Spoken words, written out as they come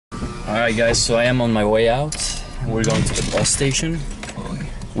Alright guys, so I am on my way out. We're going to the bus station.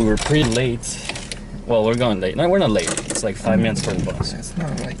 We were pretty late. Well, we're going late. No, we're not late. It's like 5 minutes for the bus. It's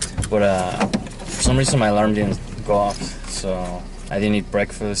not late. But for some reason my alarm didn't go off, so I didn't eat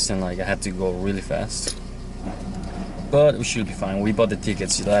breakfast and like I had to go really fast. But we should be fine. We bought the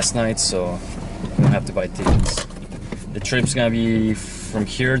tickets last night, so we don't have to buy tickets. The trip's gonna be from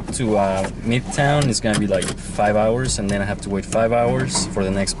here to Midtown. It's gonna be like 5 hours, and then I have to wait 5 hours for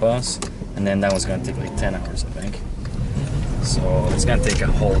the next bus, and then that one's gonna take like 10 hours, I think. So it's gonna take a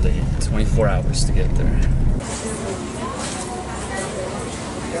whole day, 24 hours to get there.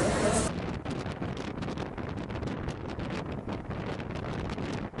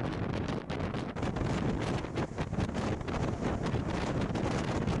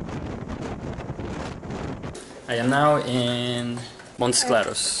 I am now in Montes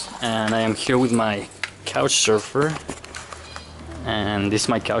Claros, and I am here with my couch surfer. And this is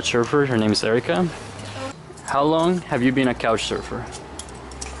my couch surfer. Her name is Erica. How long have you been a couch surfer?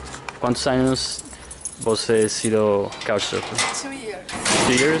 ¿Cuántos años vos has sido couch surfer? 2 years.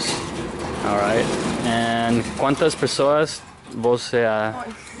 2 years? Alright. And ¿cuántas personas vos se ha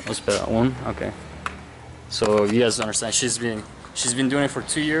hospedado? One? Okay. So you guys understand, she's been doing it for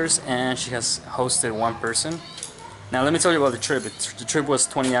 2 years, and she has hosted one person. Now let me tell you about the trip. The trip was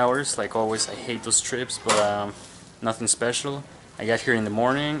 20 hours, like always. I hate those trips, but nothing special. I got here in the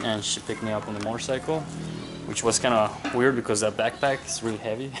morning and she picked me up on the motorcycle, which was kind of weird because that backpack is really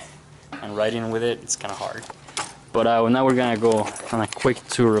heavy and riding with it, it's kind of hard. But now we're gonna go on a quick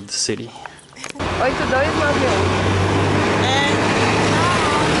tour of the city.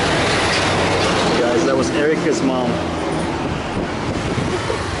 8291. Guys, that was Erica's mom.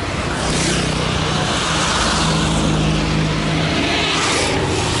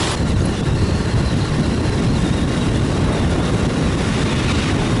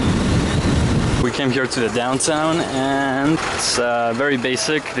 We came here to the downtown, and it's very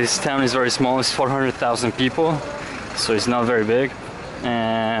basic. This town is very small. It's 400,000 people, so it's not very big.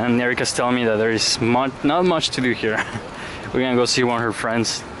 And Erica's telling me that there is not much to do here. We're gonna go see one of her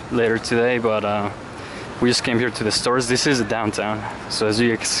friends later today, but we just came here to the stores. This is the downtown, so as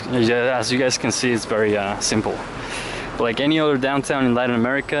you guys can see, it's very simple. But like any other downtown in Latin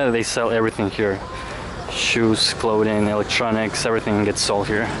America, they sell everything here. Shoes, clothing, electronics, everything gets sold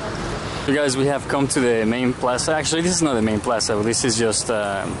here. So guys, we have come to the main plaza. Actually, this is not the main plaza, but this is just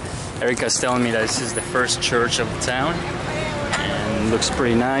Erica's telling me that this is the first church of the town, and it looks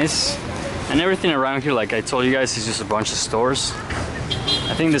pretty nice. And everything around here, like I told you guys, is just a bunch of stores.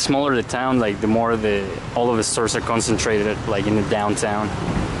 I think the smaller the town, like the more all of the stores are concentrated, like in the downtown.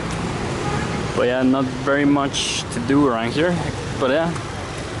 But yeah, not very much to do around here. But yeah,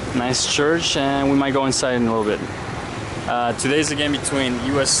 nice church, and we might go inside in a little bit. Today's the game between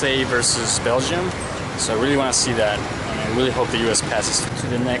USA versus Belgium, so I really want to see that, and I really hope the US passes to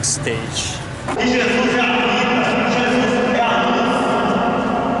the next stage.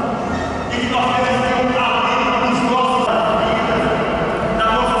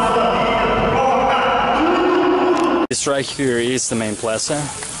 This right here is the main plaza.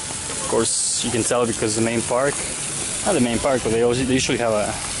 Of course, you can tell because the main park, not the main park, but they usually have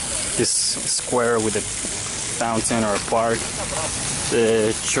this square with a fountain or a park.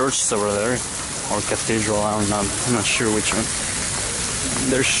 The church is over there, or cathedral, I'm not sure which one.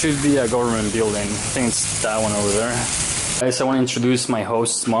 There should be a government building. I think it's that one over there. Guys, I want to introduce my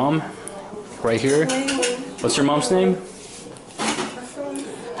host's mom, right here. What's your mom's name?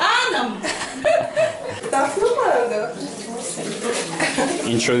 Tá filmando.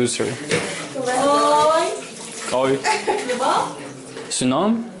 Introduce her. Oi. Oi. Tudo bom? Seu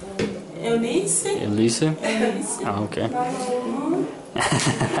nome? Eunice. Elise? Oh, okay.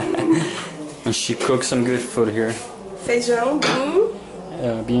 And she cooks some good food here. Feijão,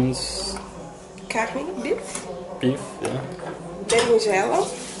 Beans. carne, beef. Beef, yeah. Berinjela.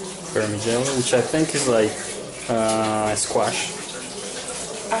 Vermicelli, which I think is like squash.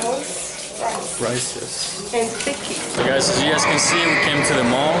 Arroz. Rice, yes. And picky. So guys, as you guys can see, we came to the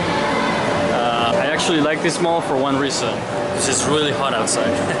mall. I actually like this mall for one reason. It's just really hot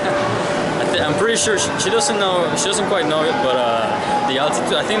outside. I'm pretty sure she doesn't quite know it, but the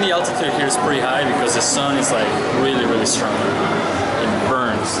altitude, I think the altitude here is pretty high because the sun is like really, really strong. It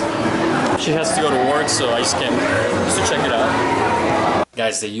burns. She has to go to work, so I just came just to check it out.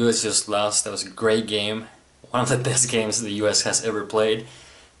 Guys, the US just lost. That was a great game. One of the best games the US has ever played.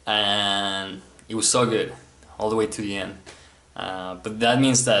 And it was so good all the way to the end. But that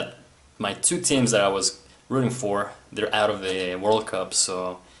means that my two teams that I was rooting for, they're out of the World Cup,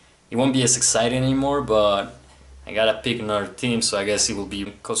 so it won't be as exciting anymore, but I gotta pick another team, so I guess it will be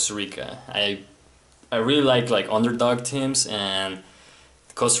Costa Rica. I really like underdog teams, and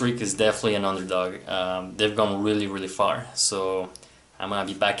Costa Rica is definitely an underdog. They've gone really far, so I'm gonna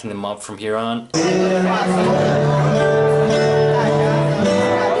be backing them up from here on.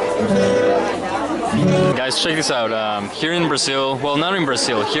 Guys, check this out. Here in Brazil, well, not in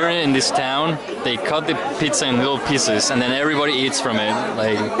Brazil, here in this town, they cut the pizza in little pieces and then everybody eats from it.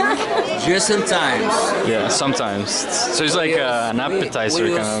 Like, just sometimes. Yeah, sometimes. So it's like an appetizer.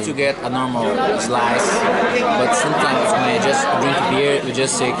 We used to get a normal slice, but sometimes when you just drink beer, we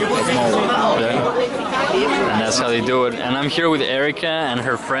just take a small one. Yeah. And that's how they do it. And I'm here with Erica and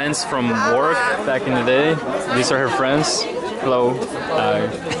her friends from work back in the day. These are her friends. Hello.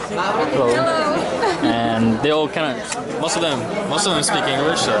 Hello. And they all kind of, most of them speak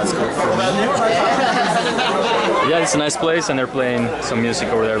English, so that's cool for me. Yeah, it's a nice place, and they're playing some music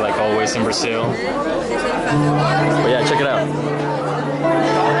over there, like always in Brazil. But yeah, check it out.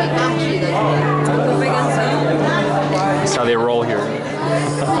 That's how they roll here.